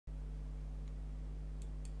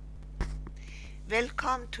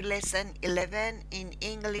Welcome to lesson 11 in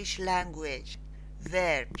English language.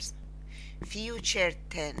 Verbs. Future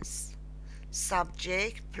tense.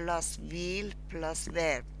 Subject plus will plus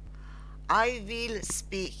verb. I will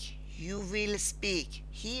speak. You will speak.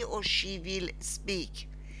 He or she will speak.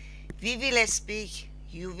 We will speak.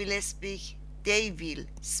 You will speak. They will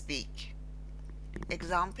speak.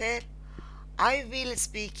 Example: I will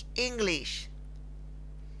speak English.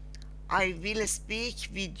 I will speak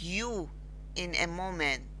with you in a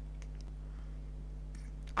moment.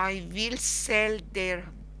 I will sell their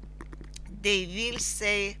They will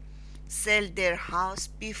sell their house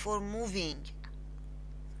before moving.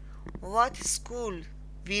 What school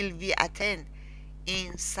will we attend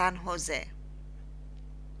in San Jose?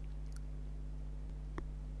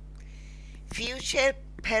 Future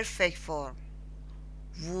perfect form: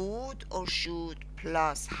 would or should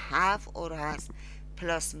plus have or has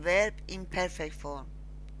plus verb in perfect form.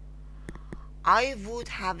 I would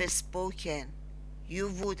have spoken. You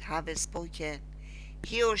would have spoken.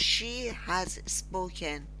 He or she has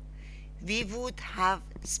spoken. We would have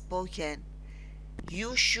spoken.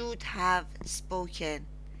 You should have spoken.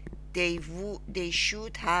 They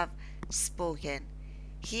should have spoken.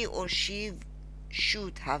 He or she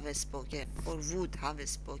should have spoken or would have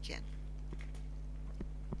spoken.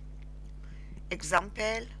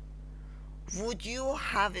 Example: would you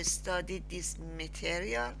have studied this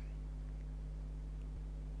material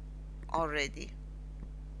already?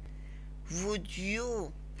 Would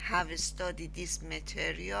you have studied this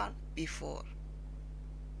material before?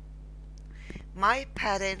 My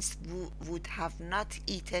parents would have not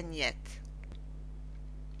eaten yet.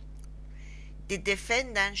 The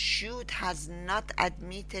defendant should has not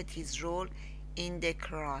admitted his role in the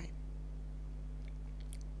crime.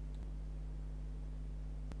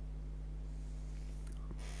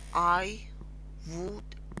 I would,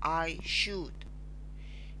 I should.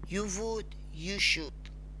 You would, you should.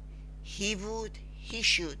 He would, he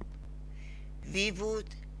should. We would,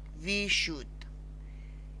 we should.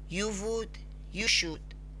 You would, you should.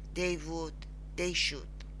 They would, they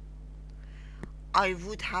should. I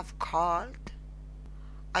would have called.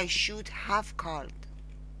 I should have called.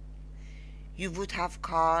 You would have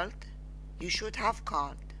called. You should have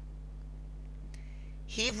called.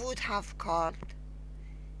 He would have called.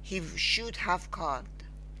 He should have called.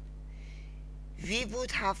 We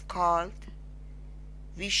would have called.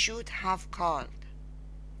 We should have called.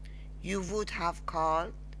 You would have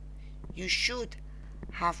called. You should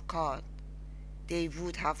have called. They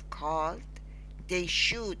would have called. They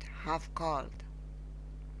should have called.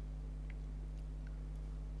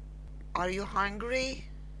 Are you hungry?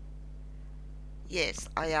 Yes,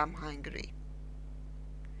 I am hungry.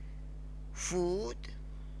 Food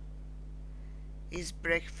is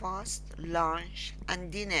breakfast, lunch,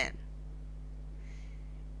 and dinner.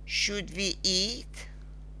 Should we eat?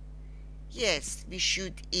 Yes, we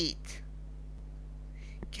should eat.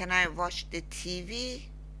 Can I watch the TV?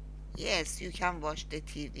 Yes, you can watch the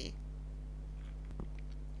TV.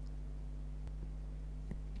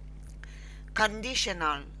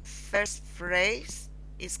 Conditional. First phrase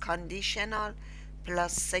is conditional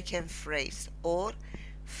plus second phrase, or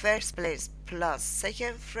first place plus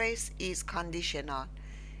second phrase is conditional.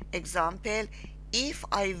 Example: if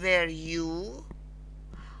I were you,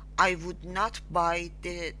 I would not buy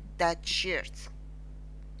that shirt.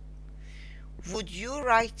 Would you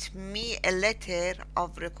write me a letter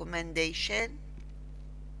of recommendation?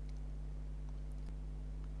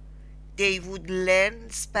 They would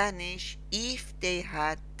learn Spanish if they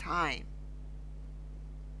had time.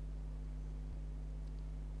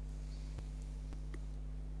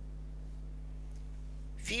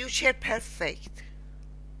 Future perfect.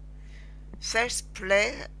 First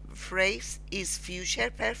phrase is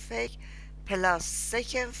future perfect plus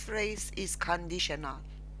second phrase is conditional.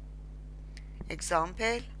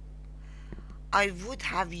 Example: I would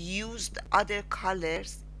have used other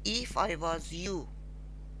colors if I was you.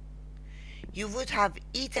 You would have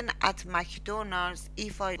eaten at McDonald's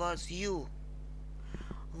if I was you.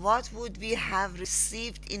 What would we have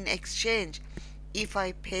received in exchange if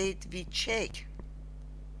I paid with check?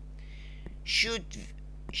 She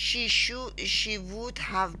would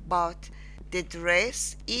have bought the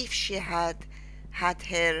dress if she had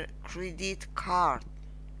her credit card.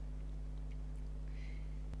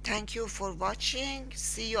 Thank you for watching.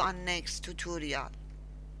 See you on next tutorial.